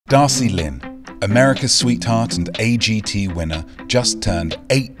Darci Lynne, America's Sweetheart and AGT winner, just turned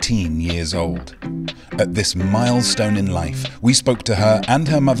 18 years old. At this milestone in life, we spoke to her and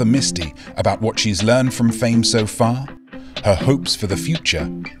her mother Misty about what she's learned from fame so far, her hopes for the future,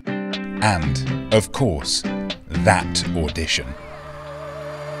 and, of course, that audition.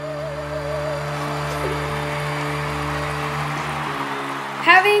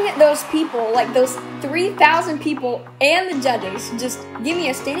 Having those people, like those 3,000 people and the judges, just give me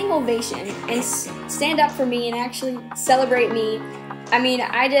a standing ovation and stand up for me and actually celebrate me. I mean,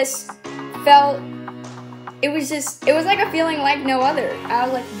 I just felt, it was like a feeling like no other. I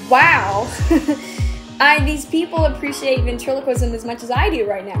was like, wow. These people appreciate ventriloquism as much as I do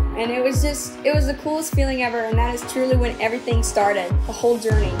right now. And it was the coolest feeling ever, and that is truly when everything started, the whole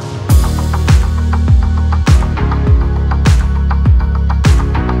journey.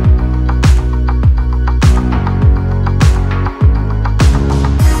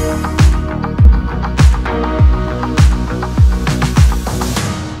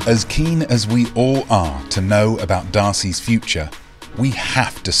 As keen as we all are to know about Darci's future, we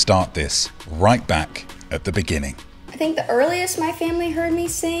have to start this right back at the beginning. I think the earliest my family heard me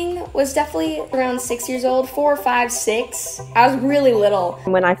sing was definitely around 6 years old, 4, 5, 6. I was really little.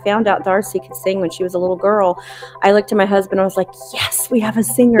 When I found out Darci could sing when she was a little girl, I looked at my husband and I was like, yes, we have a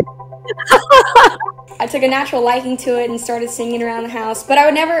singer. I took a natural liking to it and started singing around the house, but I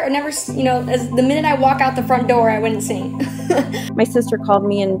would never, you know, the minute I walk out the front door, I wouldn't sing. My sister called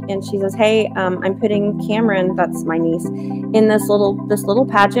me and she says, hey, I'm putting Cameron, that's my niece, in this little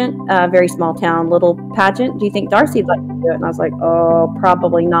pageant, very small town little pageant. Do you think Darci'd like to do it? And I was like, oh,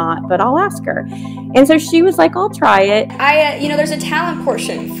 probably not, but I'll ask her. And so she was like, I'll try it. You know, there's a talent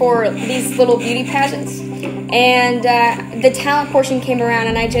portion for these little beauty pageants. And the talent portion came around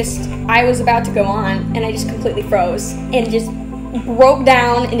and I was about to go on and I just completely froze and just broke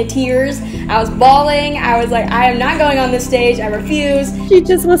down into tears. I was bawling. I was like, I am not going on this stage. I refuse. She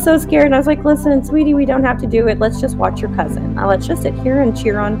just was so scared. And I was like, listen, sweetie, we don't have to do it. Let's just watch your cousin. Now let's just sit here and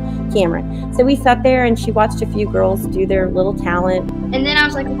cheer on Cameron. So we sat there and she watched a few girls do their little talent. And then I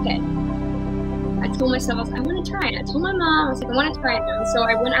was like, okay. I told myself, I want to try it. I told my mom, I was like, I want to try it now. So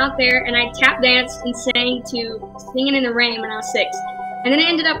I went out there and I tap danced and sang to Singing in the Rain when I was 6. And then I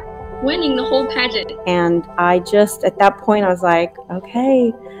ended up winning the whole pageant. And I just, at that point, I was like,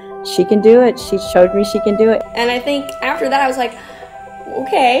 okay, she can do it. She showed me she can do it. And I think after that, I was like,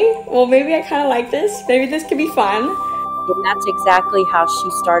 okay, well, maybe I kind of like this. Maybe this could be fun. And that's exactly how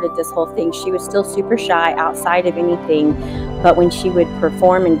she started this whole thing. She was still super shy outside of anything, but when she would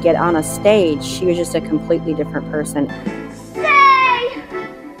perform and get on a stage, she was just a completely different person. Say,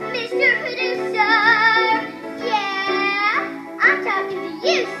 Mr. Producer, yeah, I'm talking to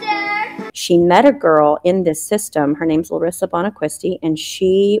you, sir. She met a girl in this system. Her name's Larissa Bonaquisti, and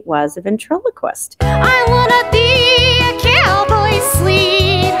she was a ventriloquist. I wanna be a cowboy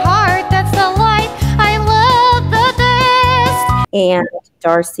sweetheart, that's the life I love the best. And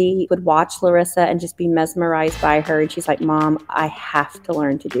Darci would watch Larissa and just be mesmerized by her. And she's like, Mom, I have to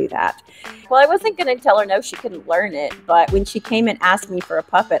learn to do that. Well, I wasn't going to tell her no, she couldn't learn it. But when she came and asked me for a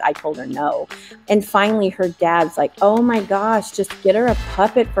puppet, I told her no. And finally, her dad's like, oh my gosh, just get her a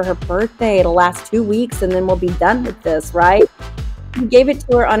puppet for her birthday. It'll last 2 weeks and then we'll be done with this, right? He gave it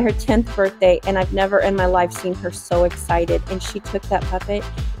to her on her 10th birthday, and I've never in my life seen her so excited. And she took that puppet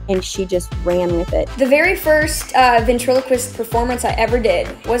and she just ran with it. The very first ventriloquist performance I ever did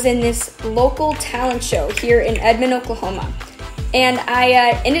was in this local talent show here in Edmond, Oklahoma. And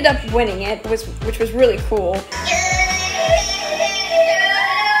I ended up winning it, which was really cool.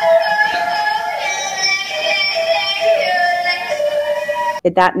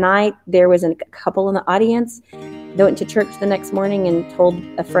 That night, there was a couple in the audience. They went to church the next morning and told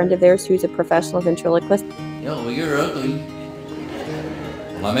a friend of theirs who's a professional ventriloquist. Yeah, well, you're ugly.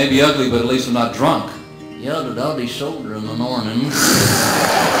 Well, I may be ugly, but at least I'm not drunk. Yeah, the doggy shoulder in the morning.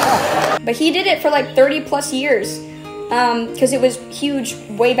 But he did it for like 30 plus years because it was huge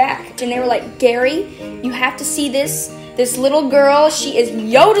way back. And they were like, Gary, you have to see this little girl. She is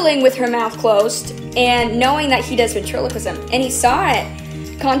yodeling with her mouth closed and knowing that he does ventriloquism. And he saw it,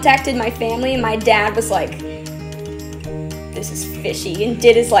 contacted my family, and my dad was like, this is fishy, and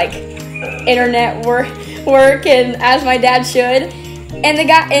did his like internet work and as my dad should.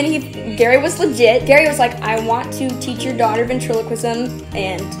 And Gary was legit. Gary was like, I want to teach your daughter ventriloquism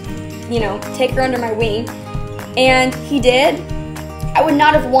and, you know, take her under my wing. And he did. I would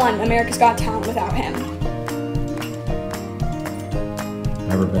not have won America's Got Talent without him.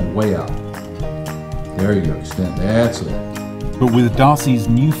 Never been way out. There you go, extend, that's it. But with Darci's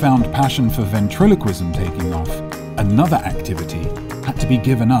newfound passion for ventriloquism taking off, another activity had to be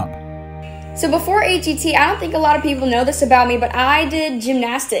given up. So before AGT, I don't think a lot of people know this about me, but I did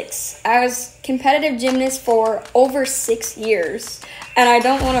gymnastics. I was competitive gymnast for over 6 years. And I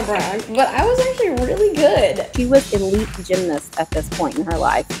don't want to brag, but I was actually really good. She was elite gymnast at this point in her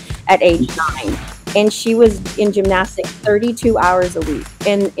life at age 9. And she was in gymnastics 32 hours a week.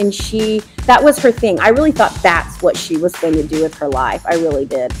 And that was her thing. I really thought that's what she was going to do with her life. I really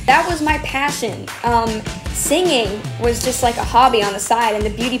did. That was my passion. Singing was just like a hobby on the side, and the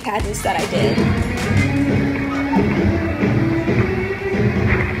beauty pageants that I did.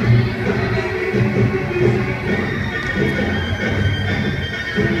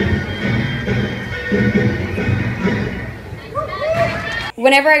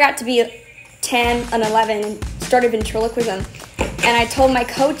 Whenever I got to be 10 and 11 and started ventriloquism, and I told my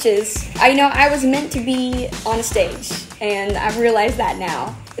coaches, I was meant to be on a stage, and I've realized that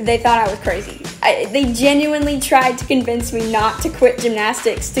now. They thought I was crazy. They genuinely tried to convince me not to quit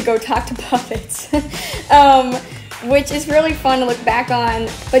gymnastics to go talk to puppets, which is really fun to look back on,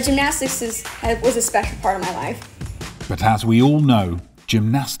 but gymnastics was a special part of my life. But as we all know,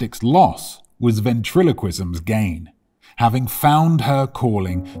 gymnastics' loss was ventriloquism's gain. Having found her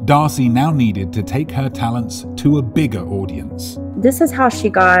calling, Darci now needed to take her talents to a bigger audience. This is how she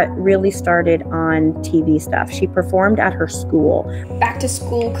got really started on TV stuff. She performed at her school. Back to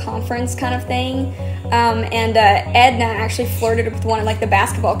school conference kind of thing. And Edna actually flirted with one of the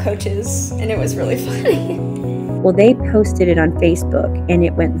basketball coaches, and it was really funny. Well, they posted it on Facebook, and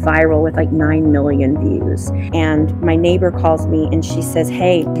it went viral with 9 million views. And my neighbor calls me and she says,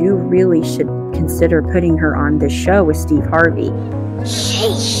 "Hey, you really should consider putting her on this show with Steve Harvey."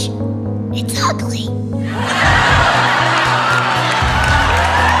 Sheesh, it's ugly.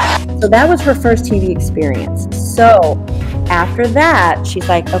 So that was her first TV experience. So after that, she's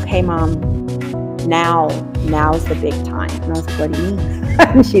like, "Okay, Mom, now's the big time." And I was like, "What do you mean?"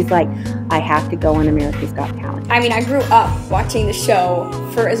 And she's like, "I have to go on America's Got Talent." I grew up watching the show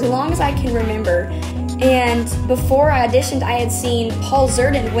for as long as I can remember. And before I auditioned, I had seen Paul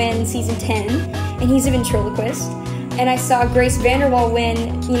Zerden win season 10, and he's a ventriloquist. And I saw Grace Vanderwall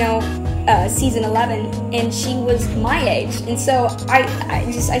win, season 11, and she was my age. And so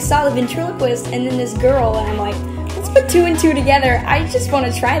I saw the ventriloquist and then this girl, and I'm like, let's put 2 and 2 together. I just want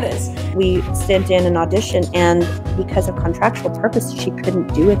to try this. We sent in an audition, and because of contractual purposes, she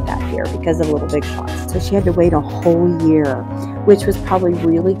couldn't do it that year because of Little Big Shots. So she had to wait a whole year, which was probably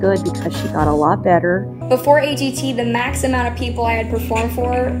really good because she got a lot better. Before AGT, the max amount of people I had performed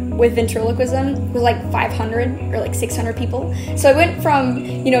for with ventriloquism was 500 or 600 people. So I went from,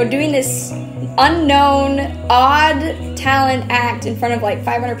 doing this unknown, odd talent act in front of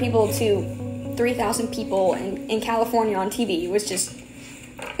 500 people to 3,000 people in California on TV. It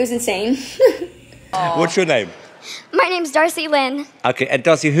was insane. What's your name? My name's Darci Lynne. Okay, and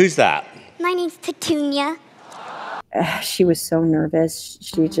Darci, who's that? My name's Petunia. She was so nervous.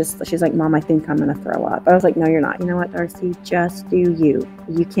 She's like, "Mom, I think I'm going to throw up." I was like, "No, you're not. You know what, Darci? Just do you.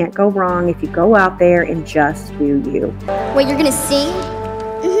 You can't go wrong if you go out there and just do you." Wait, you're going to sing?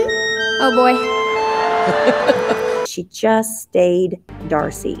 Oh boy. She just stayed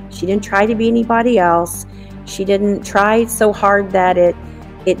Darci. She didn't try to be anybody else. She didn't try so hard that it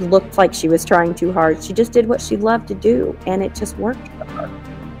looked like she was trying too hard. She just did what she loved to do, and it just worked for her.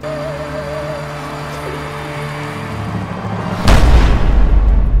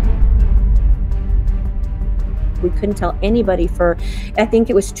 We couldn't tell anybody for, I think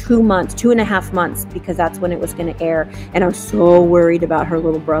it was 2.5 months, because that's when it was going to air. And I was so worried about her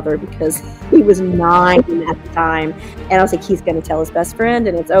little brother because he was 9 at the time. And I was like, he's going to tell his best friend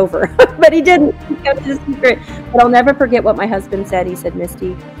and it's over. But he didn't. He kept it a secret. But I'll never forget what my husband said. He said,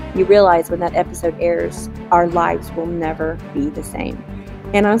 "Misty, you realize when that episode airs, our lives will never be the same."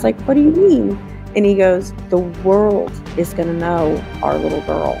 And I was like, "What do you mean?" And he goes, "The world is going to know our little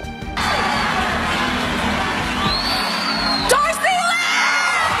girl."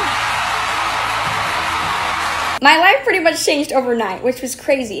 My life pretty much changed overnight, which was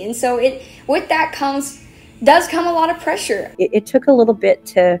crazy. And so with that does come a lot of pressure. It took a little bit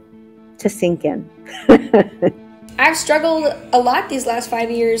to sink in. I've struggled a lot these last 5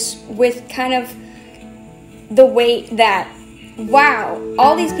 years with kind of the weight that, wow,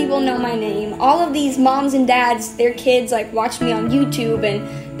 all these people know my name. All of these moms and dads, their kids watch me on YouTube,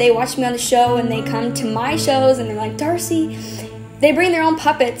 and they watch me on the show, and they come to my shows, and they're like, "Darci," they bring their own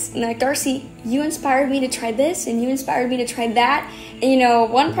puppets, and they're like, "Darci, you inspired me to try this, and you inspired me to try that." And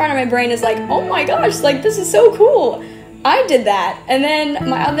one part of my brain is like, "Oh my gosh, this is so cool. I did that." And then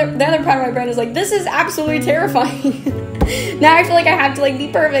the other part of my brain is like, "This is absolutely terrifying." Now I feel like I have to be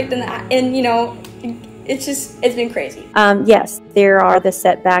perfect and it's been crazy. Yes, there are the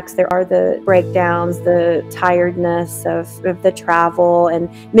setbacks, there are the breakdowns, the tiredness of the travel and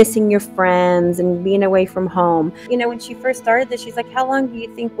missing your friends and being away from home. You know, when she first started this, she's like, how long do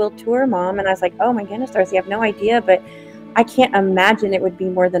you think we'll tour, Mom? And I was like, oh my goodness, Darci, I have no idea, but I can't imagine it would be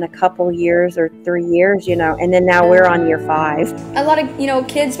more than a couple years or 3 years, you know, and then now we're on year 5. A lot of, you know,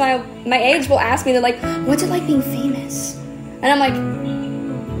 kids my age will ask me, they're like, what's it like being famous? And I'm like,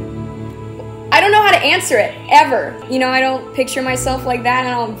 I don't know how to answer it, ever. You know, I don't picture myself like that, and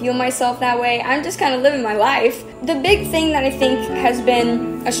I don't view myself that way. I'm just kind of living my life. The big thing that I think has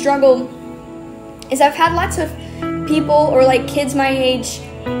been a struggle is I've had lots of people or like kids my age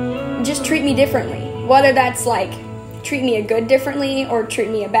just treat me differently. Whether that's like treat me a good differently or treat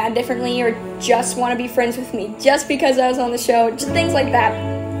me a bad differently or just want to be friends with me just because I was on the show. Just things like that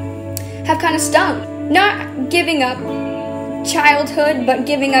have kind of stung. Not giving up childhood, but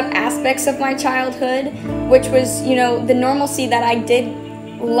giving up aspects of my childhood, which was, you know, the normalcy that I did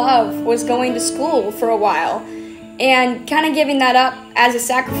love was going to school for a while, and kind of giving that up as a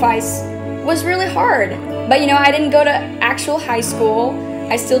sacrifice was really hard. But, you know, I didn't go to actual high school.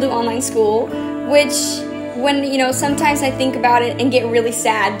 I still do online school, which when, you know, sometimes I think about it and get really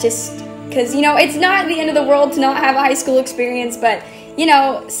sad just because, you know, it's not the end of the world to not have a high school experience, but, you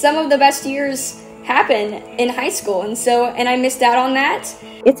know, some of the best years happen in high school, and I missed out on that.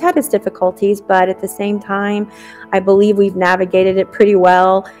 It's had its difficulties, but at the same time, I believe we've navigated it pretty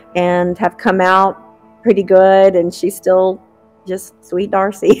well and have come out pretty good, and she's still just sweet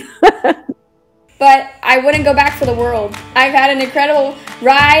Darci. But I wouldn't go back for the world. I've had an incredible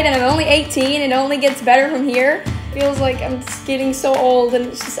ride, and I'm only 18, and it only gets better from here. Feels like I'm just getting so old, and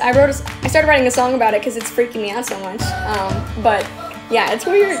it's just, I started writing a song about it because it's freaking me out so much. But yeah, it's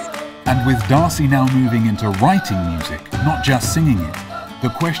weird. And with Darci now moving into writing music, not just singing it, the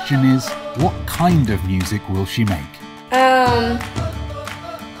question is, what kind of music will she make?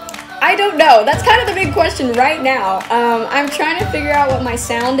 I don't know. That's kind of the big question right now. I'm trying to figure out what my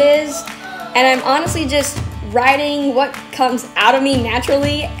sound is, and I'm honestly just writing what comes out of me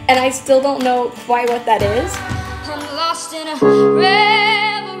naturally, and I still don't know quite what that is. I'm lost in a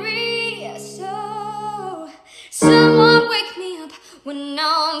reverie, so someone wake me up when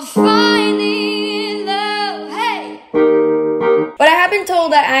I'm finally in love, hey! But I have been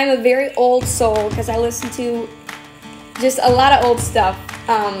told that I'm a very old soul because I listen to just a lot of old stuff.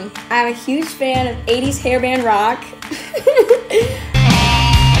 I'm a huge fan of 80s hairband rock.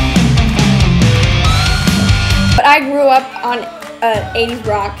 But I grew up on 80s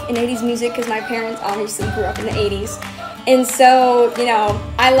rock and 80s music because my parents obviously grew up in the 80s. And so, you know,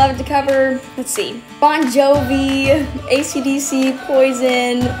 I love to cover, let's see, Bon Jovi, AC/DC,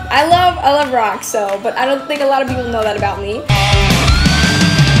 Poison. I love rock, so, but I don't think a lot of people know that about me.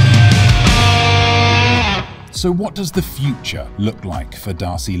 So what does the future look like for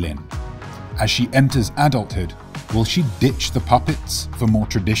Darci Lynne? As she enters adulthood, will she ditch the puppets for more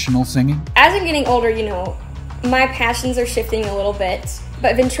traditional singing? As I'm getting older, you know, my passions are shifting a little bit,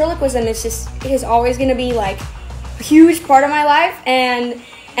 but ventriloquism is always going to be like a huge part of my life, and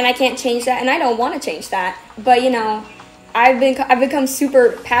I can't change that, and I don't want to change that. But you know, I've become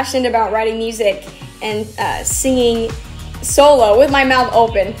super passionate about writing music and singing solo with my mouth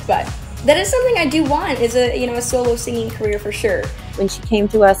open. But that is something I do want, is a solo singing career for sure. When she came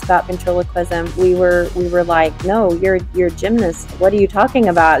to us about ventriloquism, we were like, no, you're a gymnast. What are you talking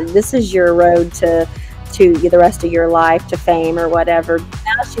about? This is your road to the rest of your life, to fame or whatever.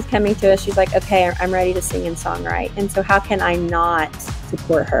 Now she's coming to us, she's like, okay, I'm ready to sing and songwrite. And so how can I not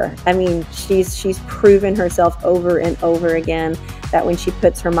support her? I mean, she's proven herself over and over again that when she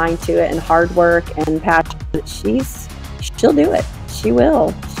puts her mind to it and hard work and passion, she'll do it. She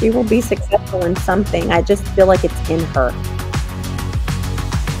will be successful in something. I just feel like it's in her.